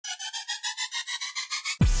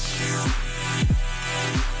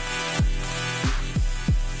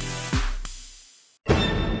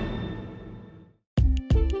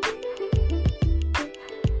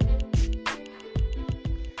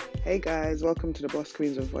Hey guys, welcome to the Boss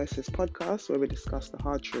Queens of Voices podcast where we discuss the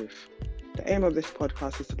hard truth. The aim of this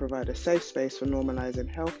podcast is to provide a safe space for normalizing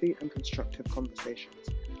healthy and constructive conversations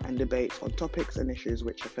and debates on topics and issues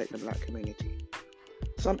which affect the Black community.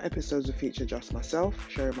 Some episodes will feature just myself,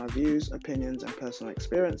 sharing my views, opinions, and personal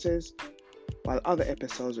experiences, while other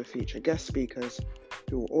episodes will feature guest speakers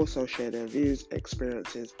who will also share their views,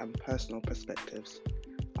 experiences, and personal perspectives.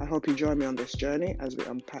 I hope you join me on this journey as we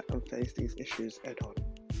unpack and face these issues head-on.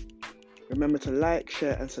 Remember to like,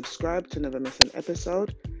 share, and subscribe to never miss an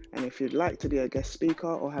episode. And if you'd like to be a guest speaker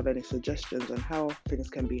or have any suggestions on how things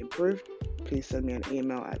can be improved, please send me an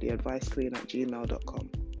email at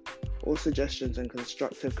theadvicequeen@gmail.com. All suggestions and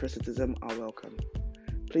constructive criticism are welcome.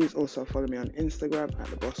 Please also follow me on Instagram at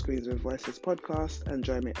the Boss Queens with Voices podcast and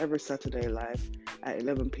join me every Saturday live at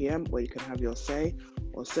 11 p.m. where you can have your say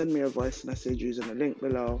or send me a voice message using the link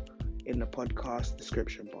below in the podcast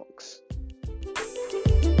description box.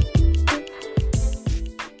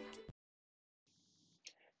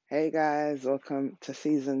 Hey guys, welcome to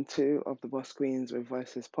season 2 of the Boss Queens with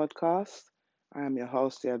Voices podcast. I am your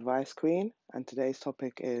host, the Advice Queen, and today's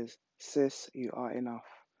topic is Sis, You Are Enough.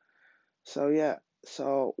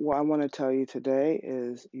 So what I want to tell you today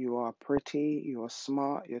is you are pretty, you are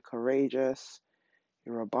smart, you're courageous,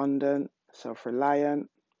 you're abundant, self-reliant,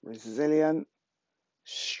 resilient,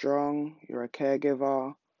 strong, you're a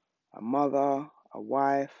caregiver, a mother, a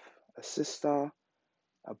wife, a sister,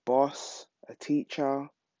 a boss, a teacher,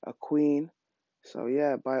 a queen. So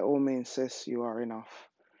yeah, by all means, sis, you are enough.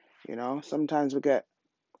 Sometimes we get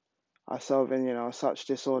ourselves in, such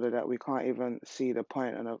disorder that we can't even see the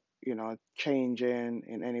point of, changing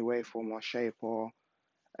in any way, form, or shape, or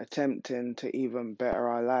attempting to even better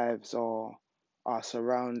our lives or our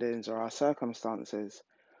surroundings or our circumstances.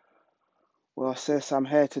 Well, sis, I'm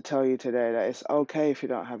here to tell you today that it's okay if you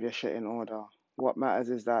don't have your shit in order. What matters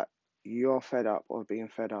is that you're fed up of being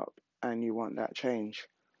fed up and you want that change.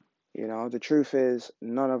 The truth is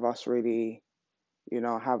none of us really,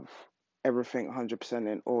 have everything 100%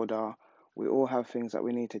 in order. We all have things that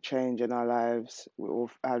we need to change in our lives. We all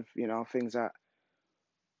have, things that,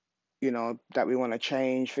 that we want to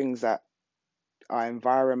change, things that our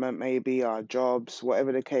environment may be, our jobs,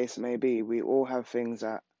 whatever the case may be. We all have things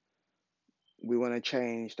that we want to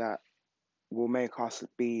change that will make us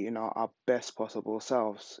be, our best possible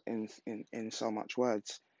selves in so much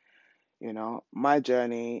words. My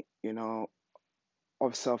journey,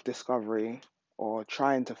 of self-discovery, or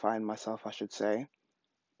trying to find myself, I should say,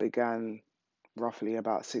 began roughly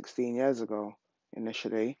about 16 years ago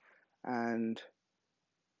initially. And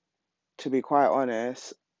to be quite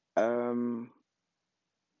honest, I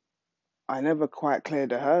never quite cleared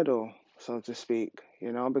the hurdle, so to speak,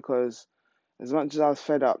 because as much as I was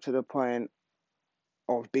fed up to the point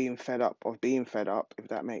of being fed up, if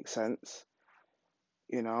that makes sense,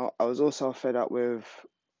 I was also fed up with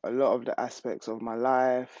a lot of the aspects of my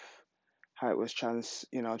life, how it was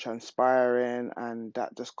transpiring, and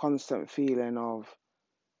that just constant feeling of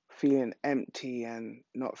feeling empty and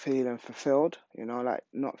not feeling fulfilled, like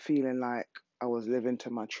not feeling like I was living to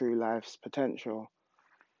my true life's potential,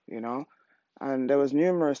 and there was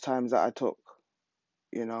numerous times that I took,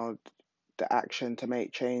 the action to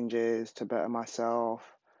make changes to better myself.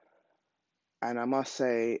 And I must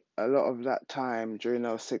say a lot of that time during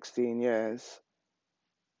those 16 years,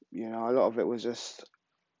 a lot of it was just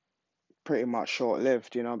pretty much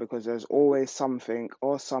short-lived, because there's always something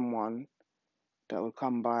or someone that would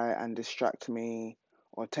come by and distract me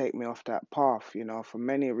or take me off that path, for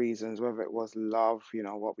many reasons, whether it was love,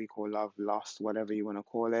 what we call love, lust, whatever you want to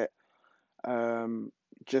call it. The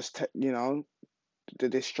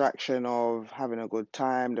distraction of having a good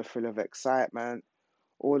time, the thrill of excitement,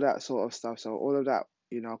 all that sort of stuff. So all of that,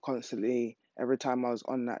 constantly, every time I was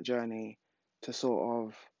on that journey to sort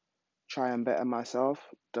of try and better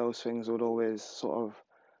myself, those things would always sort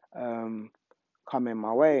of come in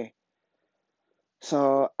my way.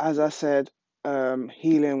 So as I said,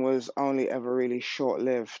 healing was only ever really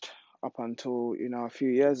short-lived up until, a few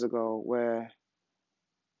years ago where,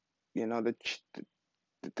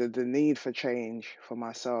 the need for change for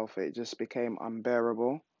myself, it just became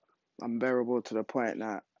unbearable to the point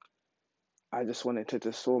that I just wanted to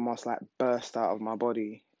just almost like burst out of my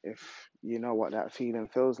body, if you know what that feeling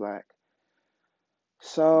feels like.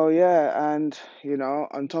 So yeah, and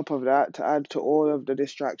on top of that, to add to all of the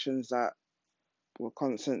distractions that were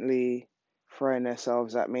constantly throwing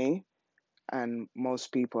themselves at me, and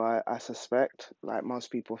most people, I suspect, like most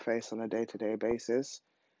people face on a day-to-day basis,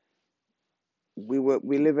 we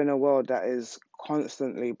live in a world that is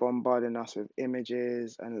constantly bombarding us with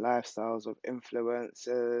images and lifestyles of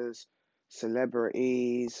influencers,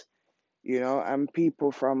 celebrities, and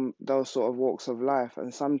people from those sort of walks of life.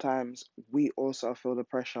 And sometimes we also feel the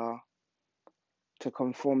pressure to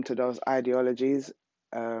conform to those ideologies,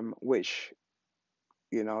 which,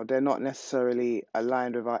 they're not necessarily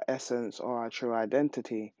aligned with our essence or our true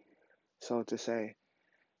identity, so to say.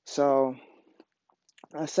 So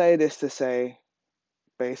I say this to say,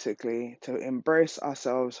 basically, to embrace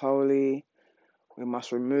ourselves wholly, we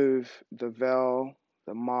must remove the veil,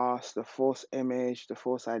 the mask, the false image, the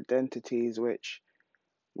false identities which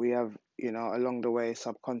we have, along the way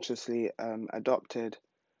subconsciously adopted,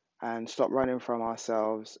 and stop running from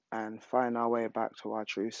ourselves and find our way back to our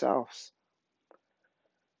true selves.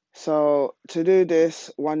 So to do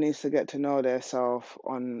this, one needs to get to know their self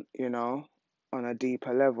on a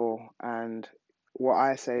deeper level. And what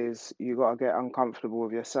I say is you got to get uncomfortable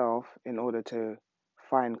with yourself in order to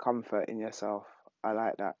find comfort in yourself. I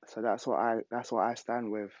like that. So that's what I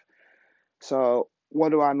stand with. So what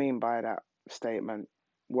do I mean by that statement?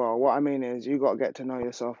 Well, what I mean is you got to get to know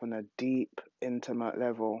yourself on a deep, intimate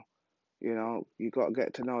level. You got to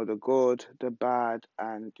get to know the good, the bad,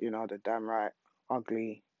 and the damn right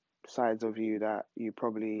ugly sides of you that you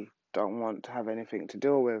probably don't want to have anything to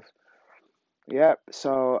deal with. Yep.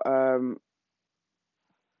 So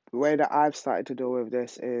the way that I've started to deal with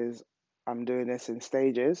this is I'm doing this in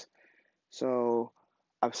stages. So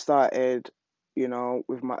I've started,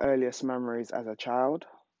 with my earliest memories as a child,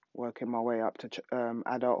 working my way up to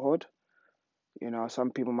adulthood.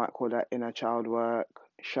 Some people might call that inner child work,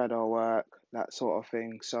 shadow work, that sort of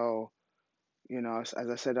thing. So, as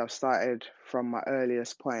I said, I've started from my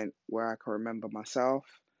earliest point where I can remember myself,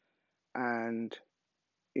 and,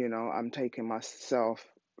 I'm taking myself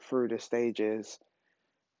through the stages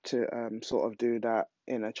to sort of do that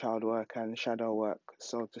inner child work and shadow work,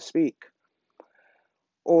 so to speak.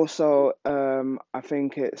 Also, I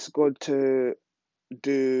think it's good to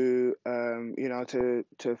do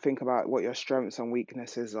to think about what your strengths and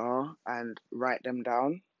weaknesses are and write them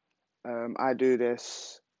down. I do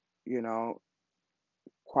this, you know,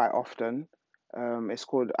 quite often.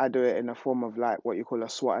 I do it in the form of like what you call a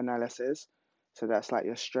SWOT analysis. So that's like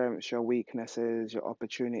your strengths, your weaknesses, your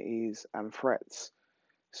opportunities, and threats.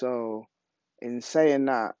 So in saying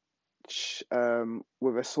that,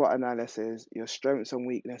 with a SWOT analysis, your strengths and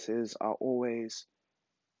weaknesses are always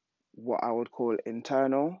what I would call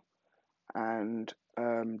internal, and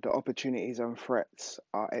the opportunities and threats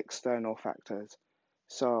are external factors.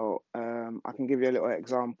 So I can give you a little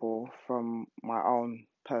example from my own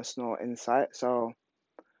personal insight. So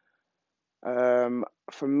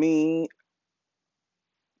for me,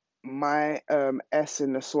 my S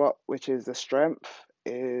in the SWOT, which is the strength,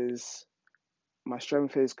 is my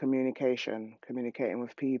strength is communication, communicating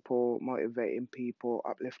with people, motivating people,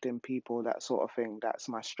 uplifting people, that sort of thing. That's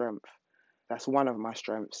my strength. That's one of my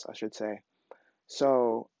strengths, I should say.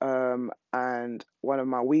 So, and one of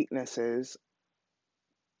my weaknesses,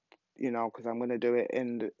 because I'm going to do it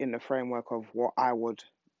in the framework of what I would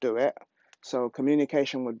do it. So,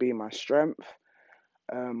 communication would be my strength.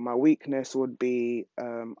 My weakness would be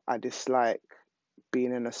I dislike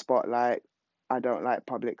being in the spotlight. I don't like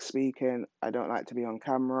public speaking. I don't like to be on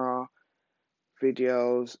camera,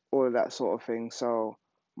 videos, all of that sort of thing. So,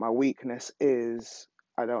 my weakness is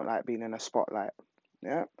I don't like being in a spotlight.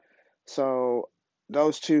 Yeah. So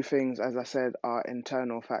those two things, as I said, are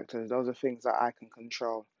internal factors. Those are things that I can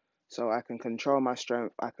control. So I can control my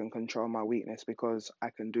strength, I can control my weakness because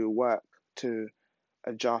I can do work to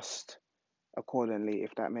adjust accordingly,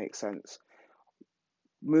 if that makes sense.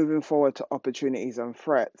 Moving forward to opportunities and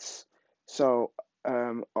threats. So,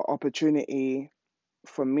 opportunity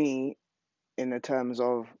for me, in the terms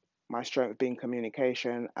of my strength being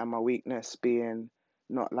communication and my weakness being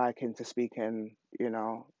not liking to speak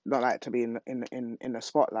not like to be in the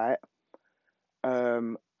spotlight.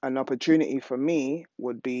 An opportunity for me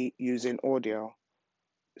would be using audio.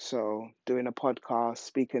 So doing a podcast,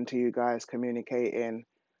 speaking to you guys, communicating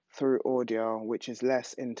through audio, which is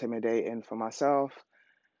less intimidating for myself,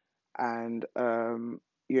 and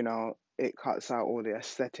it cuts out all the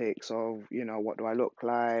aesthetics of what do I look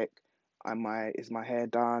like, is my hair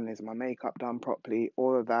done, is my makeup done properly,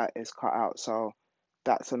 all of that is cut out. So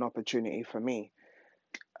that's an opportunity for me.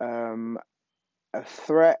 um a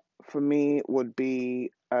threat for me would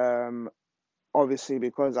be obviously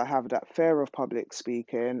because I have that fear of public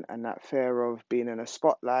speaking and that fear of being in a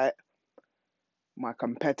spotlight. My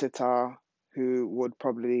competitor, who would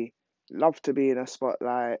probably love to be in a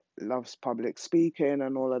spotlight, loves public speaking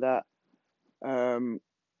and all of that, um,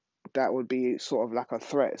 that would be sort of like a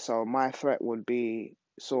threat. So my threat would be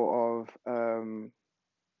sort of,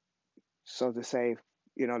 so to say,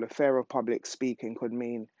 the fear of public speaking could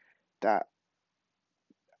mean that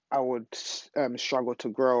I would struggle to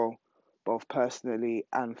grow both personally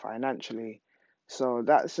and financially. So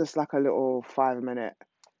that's just like a little 5 minute,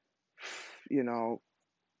 you know,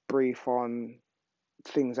 brief on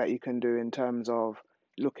things that you can do in terms of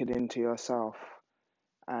looking into yourself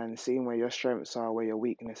and seeing where your strengths are, where your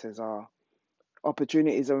weaknesses are.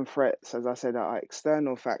 Opportunities and threats, as I said, are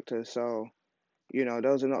external factors. So,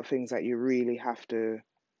 those are not things that you really have to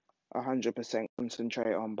 100%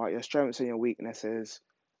 concentrate on, but your strengths and your weaknesses,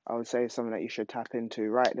 I would say, is something that you should tap into.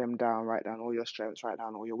 Write them down, write down all your strengths, write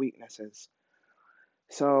down all your weaknesses.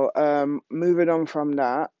 So, moving on from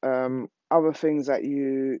that, other things that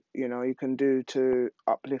you can do to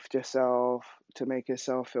uplift yourself, to make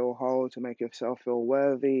yourself feel whole, to make yourself feel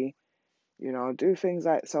worthy. Do things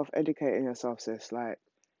like self-educating yourself, sis. Like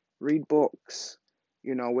read books.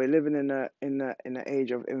 We're living in an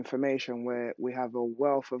age of information where we have a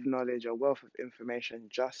wealth of knowledge, a wealth of information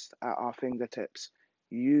just at our fingertips.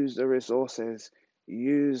 Use the resources.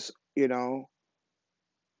 Use,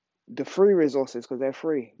 the free resources because they're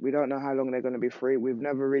free. We don't know how long they're going to be free. We've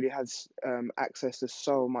never really had access to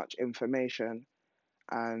so much information,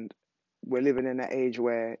 and we're living in an age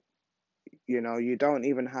where you don't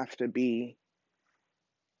even have to be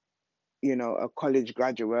a college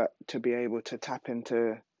graduate to be able to tap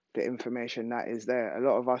into the information that is there. A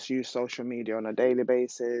lot of us use social media on a daily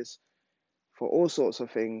basis for all sorts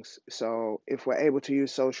of things. So if we're able to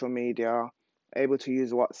use social media, able to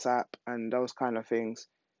use WhatsApp and those kind of things,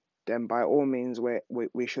 then by all means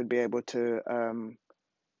we should be able to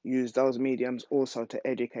use those mediums also to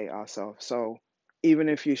educate ourselves. So even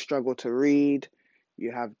if you struggle to read,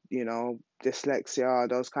 you have dyslexia,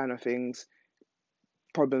 those kind of things,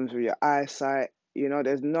 problems with your eyesight,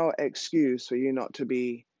 there's no excuse for you not to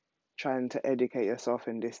be trying to educate yourself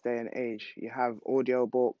in this day and age. You have audio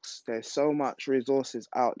books. There's so much resources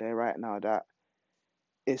out there right now that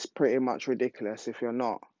it's pretty much ridiculous if you're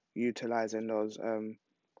not utilizing those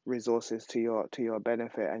resources to your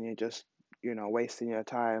benefit, and you're just wasting your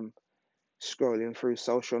time scrolling through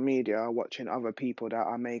social media, watching other people that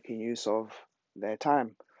are making use of their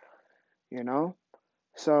time. You know.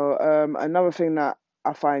 So another thing that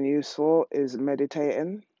I find useful is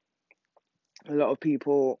meditating. A lot of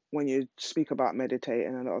people, when you speak about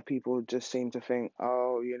meditating, a lot of people just seem to think,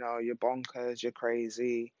 oh, you're bonkers, you're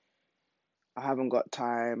crazy, I haven't got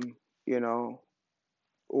time, you know,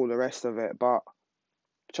 all the rest of it. But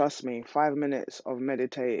trust me, 5 minutes of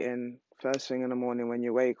meditating first thing in the morning when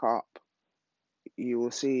you wake up, you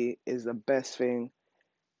will see is the best thing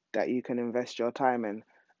that you can invest your time in.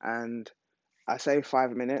 And I say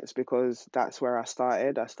 5 minutes because that's where I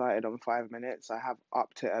started. I started on 5 minutes. I have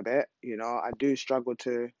upped it a bit. I do struggle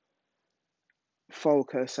to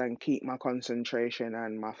focus and keep my concentration,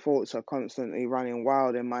 and my thoughts are constantly running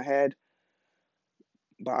wild in my head.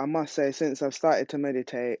 But I must say, since I've started to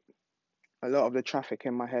meditate, a lot of the traffic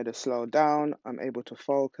in my head has slowed down. I'm able to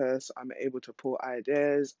focus. I'm able to pull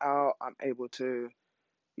ideas out. I'm able to,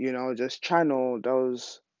 just channel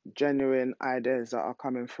those genuine ideas that are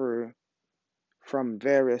coming through from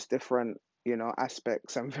various different,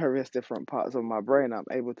 aspects and various different parts of my brain. I'm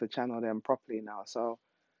able to channel them properly now. So,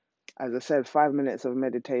 as I said, 5 minutes of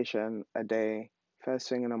meditation a day, first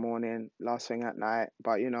thing in the morning, last thing at night.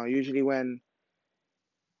 But usually when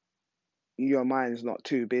your mind's not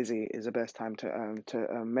too busy is the best time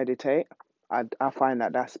to meditate. I find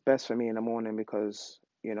that that's best for me in the morning because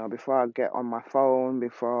before I get on my phone,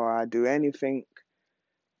 before I do anything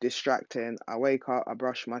distracting, I wake up, I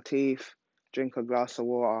brush my teeth, drink a glass of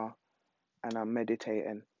water, and I'm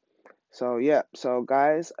meditating. So yeah, so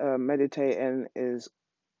guys, meditating is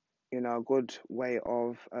a good way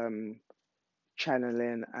of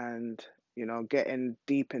channeling and getting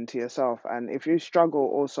deep into yourself. And if you struggle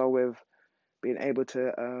also with being able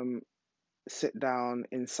to sit down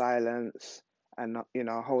in silence and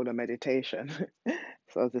hold a meditation,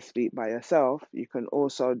 so to speak, by yourself, you can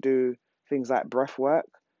also do things like breath work.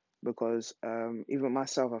 Because even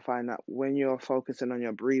myself, I find that when you're focusing on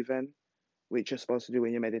your breathing, which you're supposed to do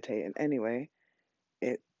when you're meditating anyway,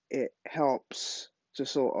 it it helps to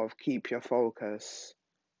sort of keep your focus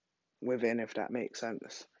within, if that makes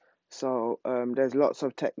sense. So there's lots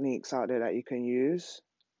of techniques out there that you can use.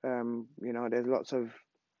 There's lots of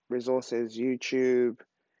resources, YouTube.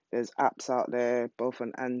 There's apps out there, both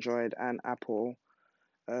on Android and Apple,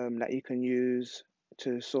 that you can use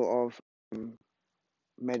to sort of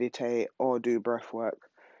meditate or do breath work.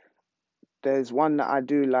 There's one that I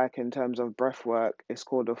do like in terms of breath work. It's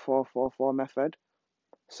called the 4-4-4 method.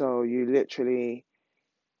 So you literally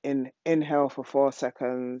inhale for 4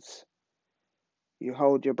 seconds, you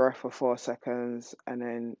hold your breath for 4 seconds and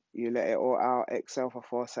then you let it all out, exhale for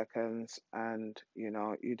 4 seconds, and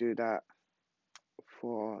you do that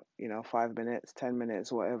for 5 minutes, 10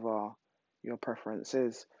 minutes, whatever your preference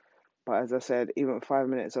is. But as I said, even 5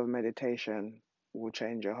 minutes of meditation will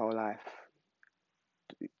change your whole life.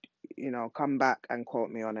 Come back and quote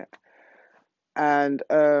me on it. And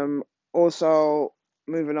also,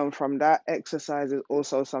 moving on from that, exercise is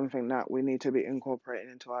also something that we need to be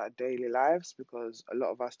incorporating into our daily lives, because a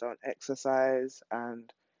lot of us don't exercise.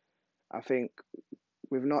 And I think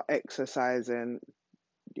with not exercising,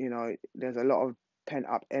 there's a lot of pent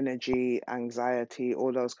up energy, anxiety,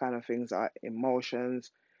 all those kind of things are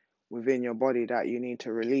emotions within your body that you need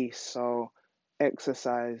to release. So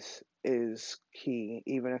exercise is key,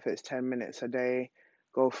 even if it's 10 minutes a day.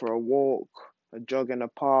 Go for a walk, a jog in the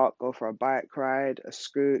park, go for a bike ride, a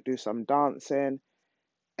scoot, do some dancing,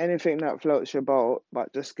 anything that floats your boat,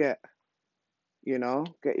 but just get your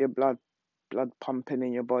blood pumping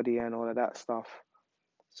in your body and all of that stuff.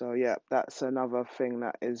 So yeah, that's another thing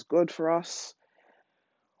that is good for us.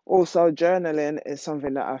 Also, journaling is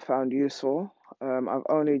something that I found useful. I've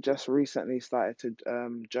only just recently started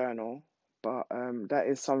to journal, but that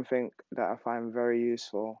is something that I find very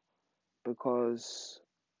useful, because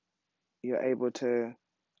you're able to,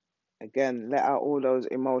 again, let out all those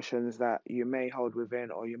emotions that you may hold within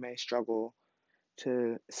or you may struggle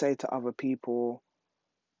to say to other people,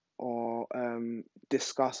 or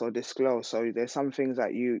discuss or disclose. So there's some things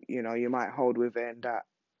that you might hold within that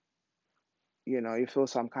you feel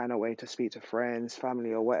some kind of way to speak to friends,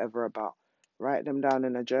 family, or whatever about. Write them down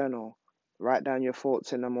in a journal. Write down your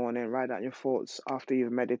thoughts in the morning. Write down your thoughts after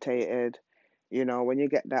you've meditated. When you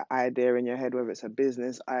get that idea in your head, whether it's a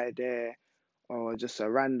business idea or just a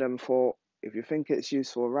random thought, if you think it's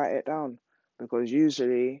useful, write it down. Because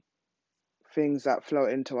usually things that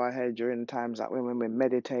float into our head during times like when we're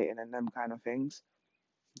meditating and them kind of things,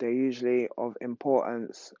 they're usually of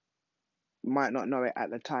importance. You might not know it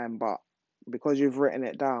at the time, but because you've written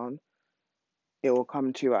it down, it will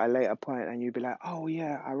come to you at a later point and you'll be like, oh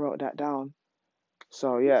yeah, I wrote that down.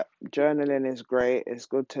 So yeah, journaling is great. It's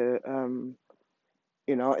good to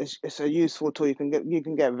it's a useful tool. You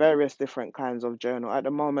can get various different kinds of journal. At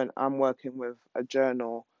the moment I'm working with a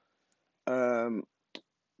journal um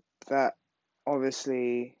that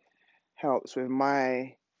obviously helps with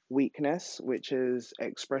my weakness, which is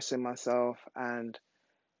expressing myself and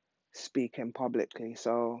speaking publicly.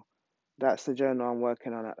 So that's the journal I'm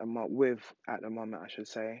working on at the moment, I should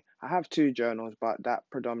say. I have two journals, but that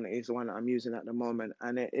predominantly is the one that I'm using at the moment,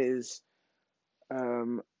 and it is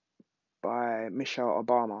um, by Michelle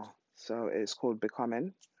Obama. So it's called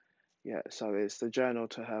Becoming. Yeah, so it's the journal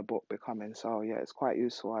to her book Becoming. So yeah, it's quite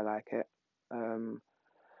useful. I like it.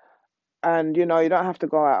 And you don't have to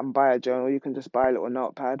go out and buy a journal. You can just buy a little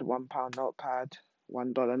notepad, £1 notepad,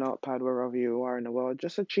 $1 notepad, wherever you are in the world.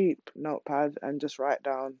 Just a cheap notepad, and just write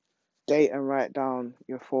down, date and write down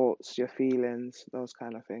your thoughts, your feelings, those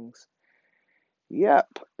kind of things.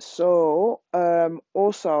 Yep. So,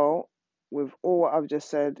 also with all what I've just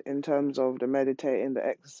said in terms of the meditating, the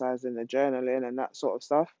exercising, the journaling, and that sort of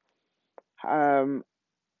stuff, um,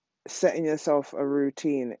 setting yourself a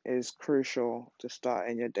routine is crucial to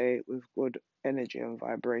starting your day with good energy and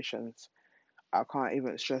vibrations. I can't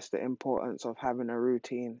even stress the importance of having a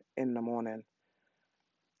routine in the morning.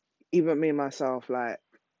 Even me myself, like,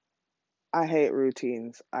 I hate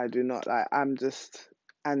routines. I do not like, I'm just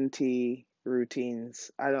anti routines.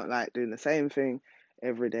 I don't like doing the same thing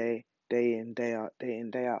every day in, day out, day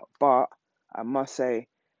in, day out. But I must say,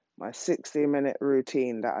 my 60-minute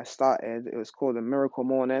routine that I started, it was called The Miracle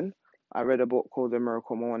Morning. I read a book called The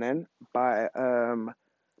Miracle Morning by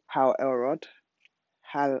Hal Elrod.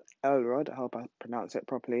 Hal Elrod, I hope I pronounce it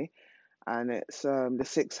properly. And it's the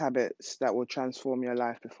 6 habits that will transform your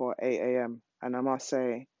life before 8 a.m. And I must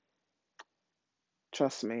say,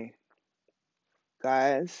 trust me,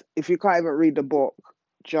 guys, if you can't even read the book,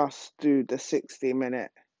 just do the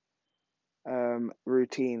 60-minute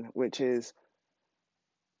routine, which is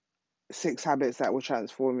 6 habits that will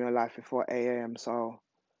transform your life before 8 a.m. So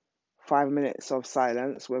 5 minutes of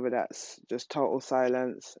silence, whether that's just total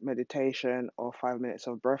silence, meditation, or 5 minutes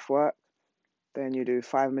of breath work. Then you do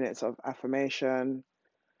 5 minutes of affirmation,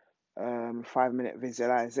 5-minute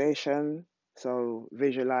visualization. So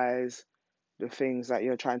visualize the things that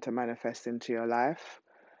you're trying to manifest into your life.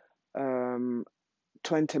 Um,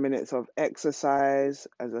 20 minutes of exercise.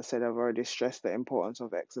 As I said, I've already stressed the importance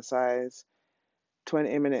of exercise.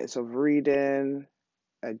 20 minutes of reading.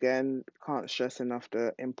 Again, can't stress enough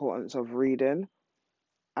the importance of reading.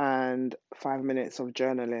 And 5 minutes of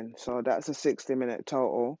journaling. So that's a 60-minute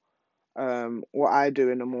total. What I do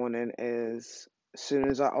in the morning is, as soon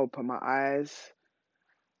as I open my eyes,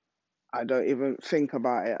 I don't even think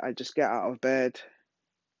about it. I just get out of bed,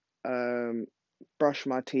 um, brush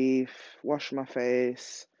my teeth, wash my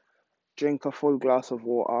face, drink a full glass of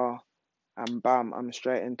water, and bam, I'm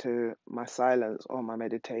straight into my silence or my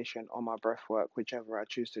meditation or my breath work, whichever I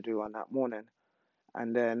choose to do on that morning.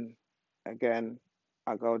 And then again,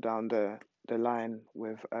 I go down the line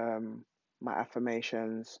with my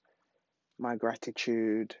affirmations, my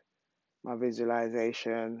gratitude, my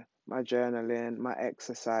visualization, my journaling, my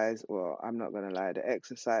exercise. Well, I'm not gonna lie, the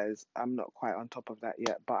exercise, I'm not quite on top of that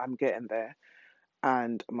yet, but I'm getting there,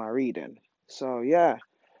 and my reading. So yeah,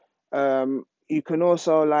 you can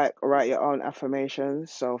also like write your own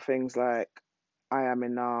affirmations. So things like, I am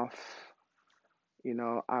enough,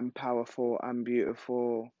 I'm powerful, I'm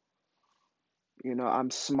beautiful,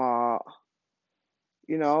 I'm smart,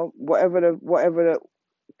 whatever the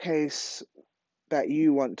case that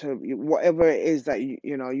you want to, whatever it is that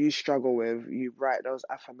you struggle with, you write those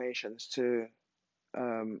affirmations to,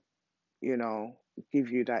 um, you know, give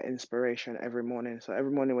you that inspiration every morning. So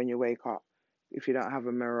every morning when you wake up, if you don't have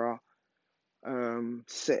a mirror,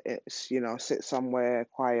 sit somewhere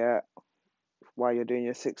quiet while you're doing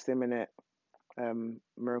your 60-minute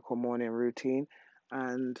miracle morning routine,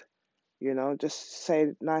 and just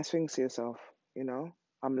say nice things to yourself. You know,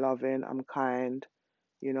 I'm loving, I'm kind.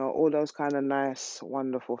 All those kind of nice,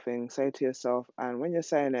 wonderful things. Say to yourself, and when you're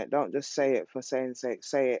saying it, don't just say it for saying sake.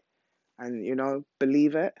 Say it, and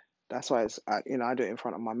believe it. That's why I do it in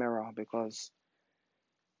front of my mirror, because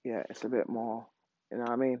yeah, it's a bit more. You know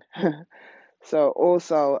what I mean? So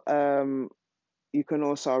also, you can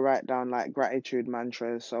also write down like gratitude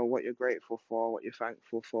mantras. So what you're grateful for, what you're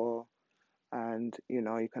thankful for, and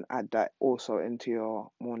you can add that also into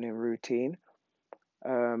your morning routine.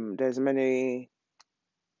 There's many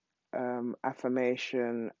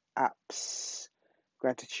affirmation apps,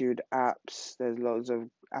 gratitude apps. There's loads of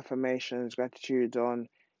affirmations, gratitudes on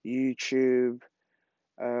YouTube.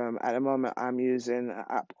 At the moment, I'm using an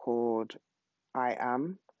app called I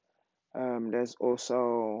Am. There's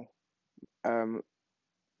also um,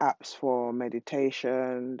 apps for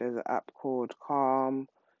meditation. There's an app called Calm.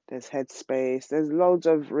 There's Headspace. There's loads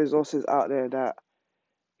of resources out there that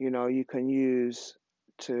you can use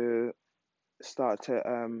to start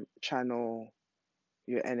to channel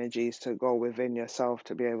your energies, to go within yourself,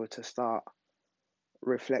 to be able to start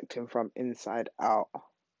reflecting from inside out,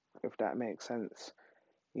 if that makes sense.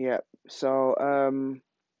 Yep. So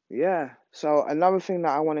yeah. So another thing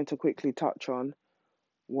that I wanted to quickly touch on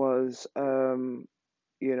was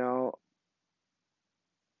you know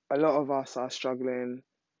a lot of us are struggling,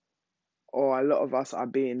 or a lot of us are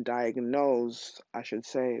being diagnosed, I should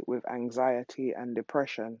say, with anxiety and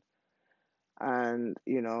depression. And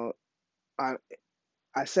I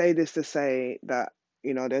I say this to say that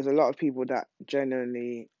there's a lot of people that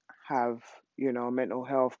genuinely have mental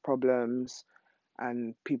health problems,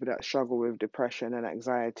 and people that struggle with depression and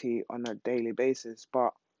anxiety on a daily basis.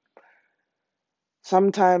 But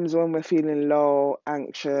sometimes when we're feeling low,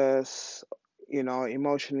 anxious,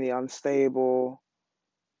 emotionally unstable,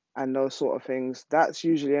 and those sort of things, that's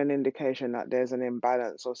usually an indication that there's an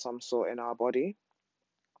imbalance of some sort in our body.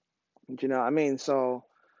 Do you know what I mean? So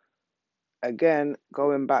again,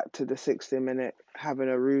 going back to the 60-minute, having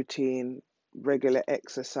a routine, regular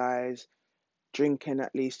exercise, drinking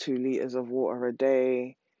at least 2 liters of water a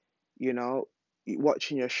day, you know,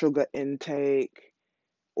 watching your sugar intake,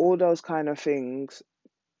 all those kind of things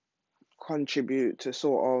contribute to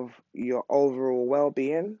sort of your overall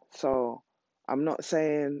well-being. So I'm not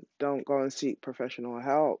saying don't go and seek professional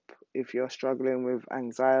help if you're struggling with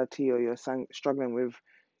anxiety, or you're struggling with,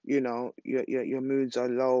 your moods are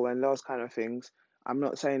low and those kind of things. I'm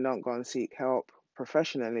not saying don't go and seek help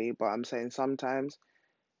professionally, but I'm saying sometimes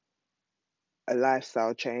a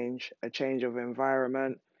lifestyle change, a change of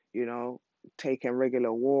environment, you know, taking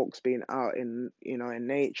regular walks, being out in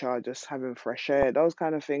nature, just having fresh air, those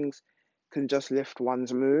kind of things can just lift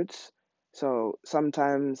one's moods. So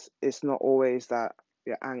sometimes it's not always that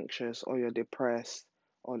you're anxious or you're depressed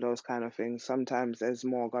or those kind of things. Sometimes there's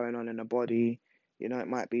more going on in the body. It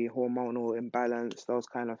might be hormonal imbalance, those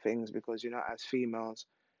kind of things, because as females,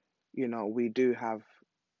 you know, we do have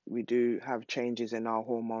we do have changes in our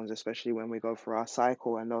hormones, especially when we go through our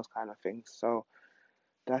cycle and those kind of things. So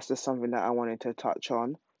that's just something that I wanted to touch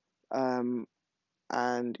on. Um,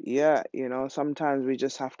 and yeah, sometimes we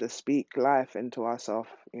just have to speak life into ourselves,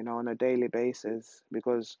 on a daily basis,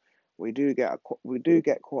 because we do get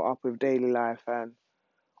caught up with daily life and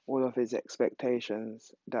all of its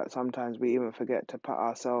expectations, that sometimes we even forget to put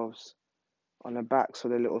ourselves on the backs for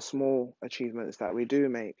the little small achievements that we do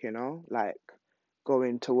make, like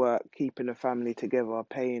going to work, keeping the family together,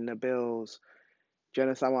 paying the bills. Do you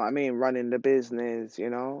understand what I mean? Running the business,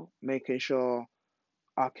 making sure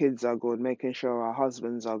our kids are good, making sure our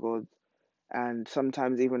husbands are good, and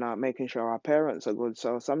sometimes even making sure our parents are good.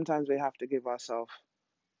 So sometimes we have to give ourselves,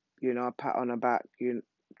 a pat on the back,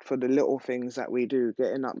 for the little things that we do,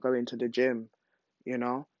 getting up, going to the gym,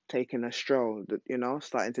 taking a stroll,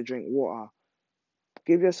 starting to drink water.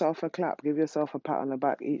 Give yourself a clap, give yourself a pat on the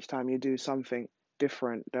back each time you do something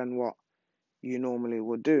different than what you normally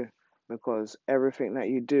would do, because everything that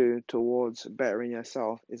you do towards bettering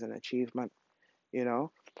yourself is an achievement, you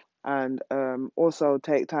know. And also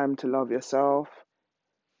take time to love yourself,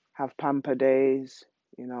 have pamper days,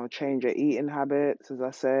 change your eating habits, as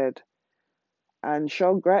I said, and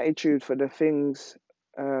show gratitude for the things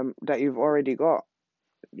that you've already got.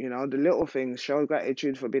 The little things. Show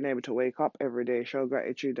gratitude for being able to wake up every day. Show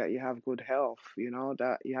gratitude that you have good health,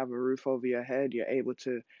 that you have a roof over your head, you're able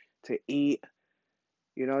to eat,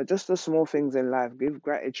 just the small things in life. Give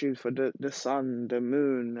gratitude for the sun, the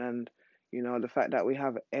moon, and, the fact that we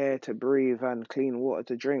have air to breathe and clean water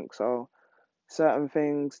to drink. So certain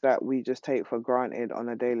things that we just take for granted on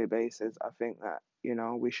a daily basis, I think that,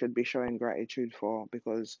 we should be showing gratitude for,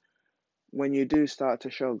 because when you do start to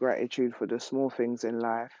show gratitude for the small things in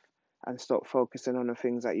life and stop focusing on the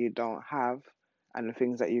things that you don't have and the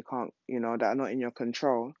things that you can't, that are not in your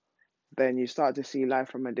control, then you start to see life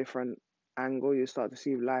from a different angle. You start to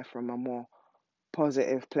see life from a more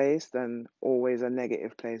positive place than always a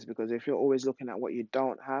negative place. Because if you're always looking at what you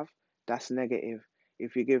don't have, that's negative.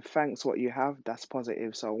 If you give thanks what you have, that's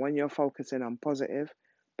positive. So when you're focusing on positive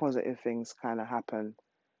things kind of happen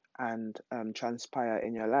and transpire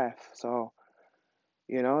in your life. So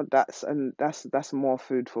that's more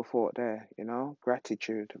food for thought there.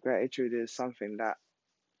 Gratitude is something that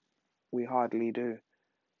we hardly do.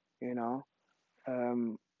 You know,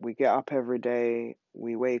 we get up every day,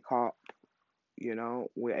 we wake up.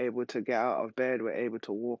 We're able to get out of bed, we're able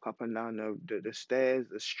to walk up and down the stairs,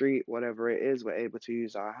 the street, whatever it is. We're able to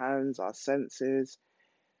use our hands, our senses.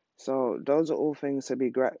 So those are all things to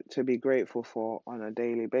be grateful for on a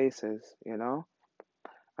daily basis.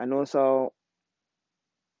 And also,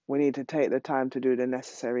 we need to take the time to do the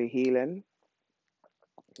necessary healing.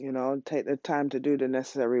 Take the time to do the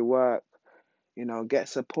necessary work. Get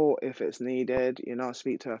support if it's needed.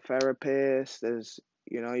 Speak to a therapist.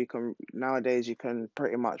 You can nowadays you can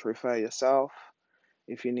pretty much refer yourself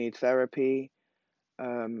if you need therapy.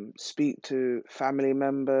 Speak to family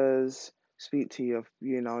members. Speak to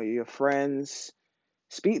your friends.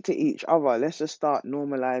 Speak to each other. Let's just start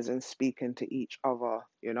normalizing speaking to each other.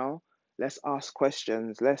 Let's ask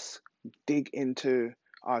questions. Let's dig into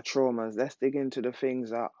our traumas. Let's dig into the things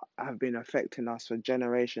that have been affecting us for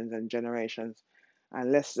generations and generations,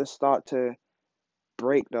 and let's just start to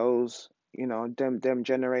break those, them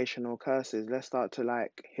generational curses. Let's start to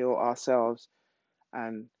like heal ourselves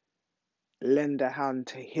and lend a hand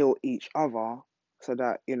to heal each other, so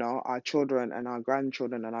that our children and our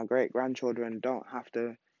grandchildren and our great grandchildren don't have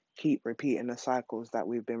to keep repeating the cycles that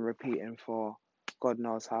we've been repeating for God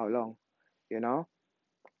knows how long. you know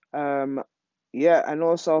um yeah, and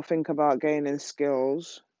also think about gaining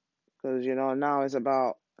skills, because now is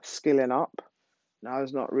about skilling up. Now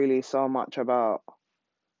it's not really so much about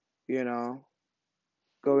you know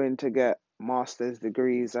going to get master's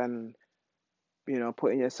degrees and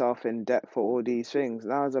putting yourself in debt for all these things.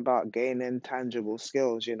 Now it's about gaining tangible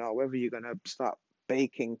skills, whether you're going to start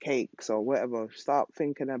baking cakes or whatever. Start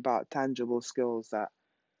thinking about tangible skills that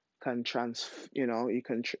can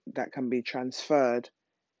that can be transferred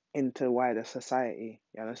into wider society.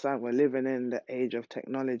 You understand? We're living in the age of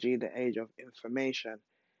technology, the age of information,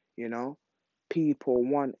 you know? People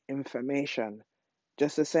want information.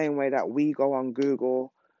 Just the same way that we go on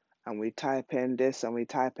Google and we type in this and we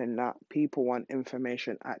type in that, people want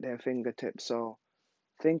information at their fingertips. So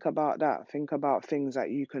think about that. Think about things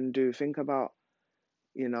that you can do. Think about,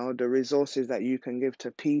 the resources that you can give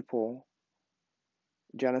to people.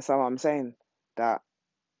 Do you understand what I'm saying? That,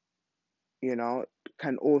 you know,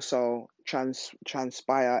 can also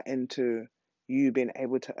transpire into you being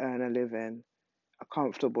able to earn a living, a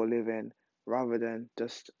comfortable living, rather than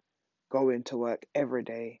just going to work every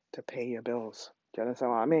day to pay your bills. Do you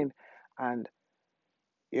understand what I mean? And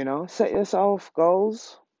set yourself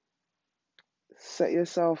goals. Set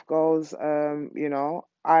yourself goals.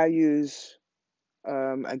 I use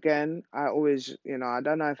again. I always, I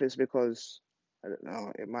don't know if it's because I don't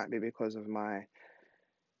know. It might be because of my,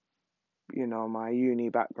 my uni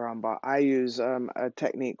background, but I use a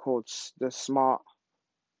technique called the SMART.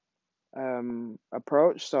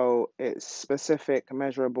 approach. So it's specific,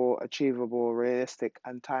 measurable, achievable, realistic,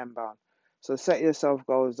 and time bound. So set yourself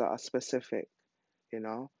goals that are specific. You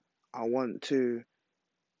know, I want to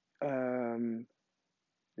um,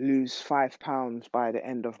 lose 5 pounds by the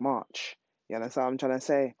end of March. You understand what I'm trying to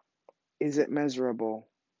say? Is it measurable?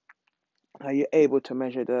 Are you able to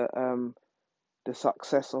measure the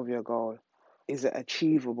success of your goal? Is it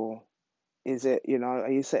achievable? Is it,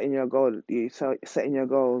 are you setting your goal? Setting your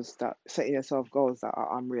goals that setting yourself goals that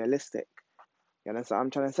are unrealistic? You understand what I'm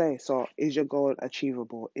trying to say? So, is your goal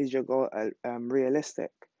achievable? Is your goal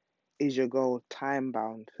realistic? Is your goal time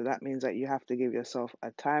bound? So that means that you have to give yourself a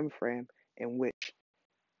time frame in which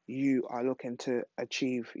you are looking to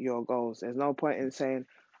achieve your goals. There's no point in saying,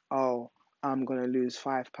 "Oh, I'm gonna lose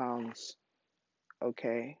 5 pounds."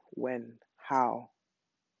 Okay, when? How?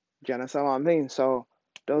 Do you understand what I mean? So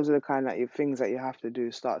those are the kind of things that you have to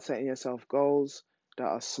do. Start setting yourself goals that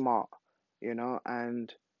are smart,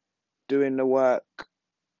 and doing the work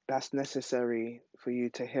that's necessary for you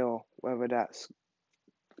to heal, whether that's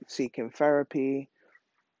seeking therapy,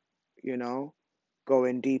 you know,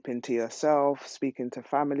 going deep into yourself, speaking to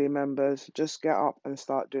family members. Just get up and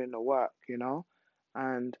start doing the work.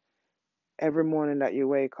 And every morning that you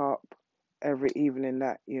wake up, every evening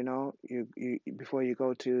that, you before you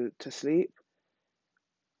go to sleep,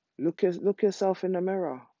 look yourself in the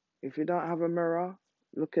mirror. If you don't have a mirror,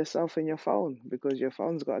 look yourself in your phone because your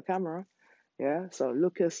phone's got a camera. Yeah. So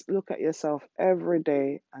look at yourself every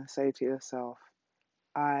day and say to yourself,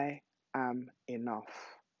 I am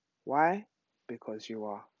enough. Why? Because you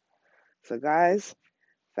are. So guys,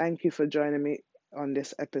 thank you for joining me on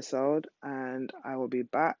this episode, and I will be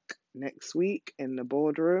back next week in the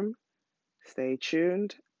boardroom. Stay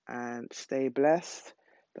tuned and stay blessed.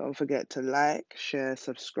 Don't forget to like, share,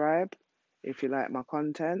 subscribe if you like my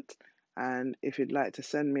content. And if you'd like to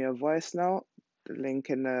send me a voice note, the link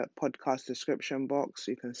in the podcast description box,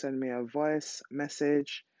 you can send me a voice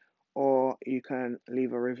message or you can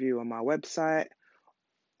leave a review on my website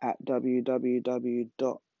at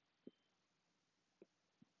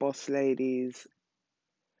www.bossladies.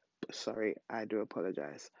 Sorry, I do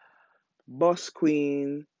apologize.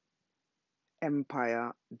 bossqueenempire.com.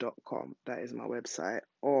 That is my website.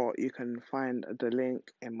 Or you can find the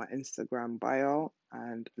link in my Instagram bio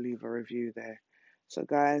and leave a review there. So,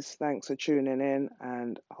 guys, thanks for tuning in,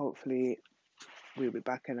 and hopefully, we'll be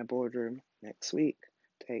back in the boardroom next week.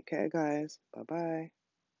 Take care, guys. Bye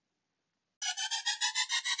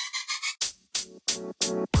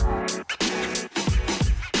bye.